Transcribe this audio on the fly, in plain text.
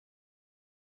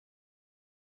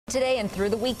Today and through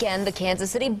the weekend, the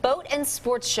Kansas City Boat and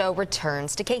Sports Show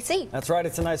returns to KC. That's right.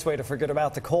 It's a nice way to forget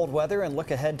about the cold weather and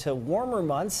look ahead to warmer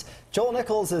months. Joel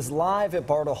Nichols is live at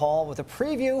Bartle Hall with a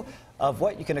preview of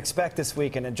what you can expect this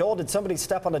weekend. And Joel, did somebody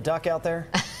step on a duck out there?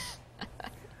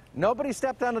 Nobody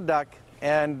stepped on a duck,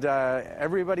 and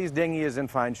everybody's dinghy is in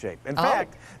fine shape. In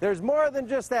fact, there's more than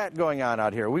just that going on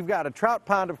out here. We've got a trout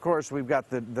pond, of course. We've got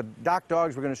the dock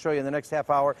dogs we're going to show you in the next half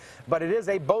hour. But it is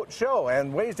a boat show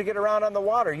and ways to get around on the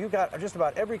water. You've got just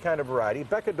about every kind of variety.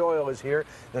 Becca Doyle is here,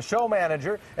 the show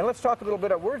manager. And let's talk a little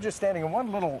bit. We're just standing in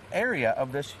one little area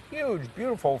of this huge,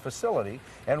 beautiful facility.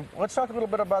 And let's talk a little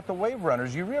bit about the wave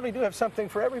runners. You really do have something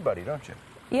for everybody, don't you?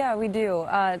 Yeah, we do.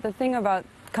 The thing about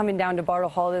coming down to Bartle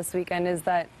Hall this weekend is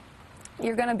that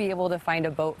you're going to be able to find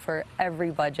a boat for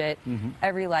every budget,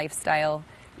 every lifestyle.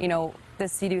 You know, the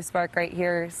Sea-Doo Spark right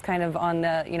here is kind of on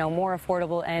the, more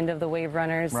affordable end of the wave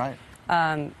runners. Right.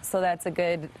 So that's a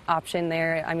good option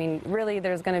there. I mean, really,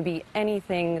 there's going to be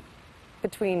anything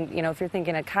between, if you're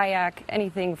thinking a kayak,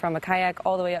 anything from a kayak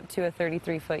all the way up to a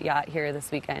 33-foot yacht here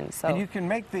this weekend. So and you can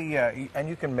make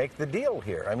the deal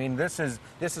here. I mean, this is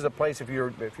a place if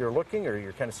you're looking or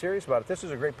you're kind of serious about it. This is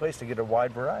a great place to get a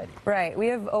wide variety. Right. We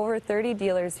have over 30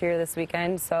 dealers here this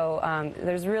weekend, so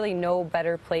there's really no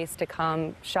better place to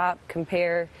come shop,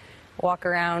 compare, walk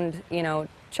around,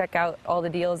 check out all the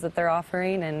deals that they're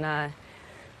offering, and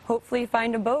hopefully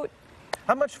find a boat.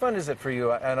 How much fun is it for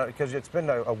you? Because it's been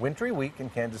a wintry week in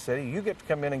Kansas City. You get to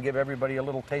come in and give everybody a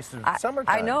little taste of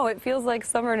summertime. I know. It feels like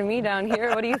summer to me down here.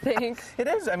 What do you think? It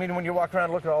is. I mean, when you walk around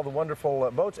and look at all the wonderful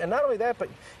boats. And not only that, but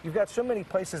you've got so many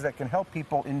places that can help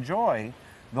people enjoy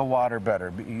the water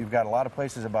better. You've got a lot of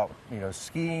places about,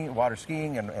 skiing, water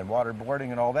skiing and water boarding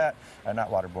and all that.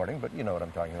 Not water boarding, but you know what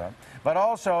I'm talking about. But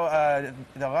also a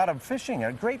lot of fishing,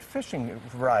 a great fishing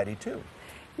variety, too.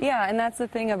 Yeah, and that's the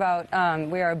thing about,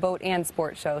 we are a boat and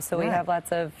sports show, so we have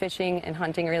lots of fishing and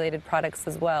hunting related products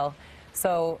as well.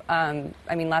 So,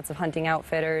 I mean, lots of hunting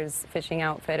outfitters, fishing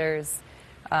outfitters,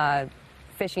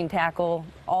 fishing tackle,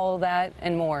 all that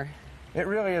and more. It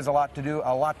really is a lot to do,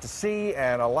 a lot to see,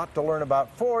 and a lot to learn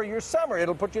about for your summer.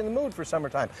 It'll put you in the mood for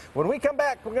summertime. When we come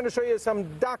back, we're going to show you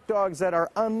some dock dogs that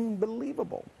are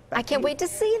unbelievable. I can't wait to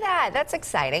see that. That's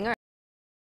exciting.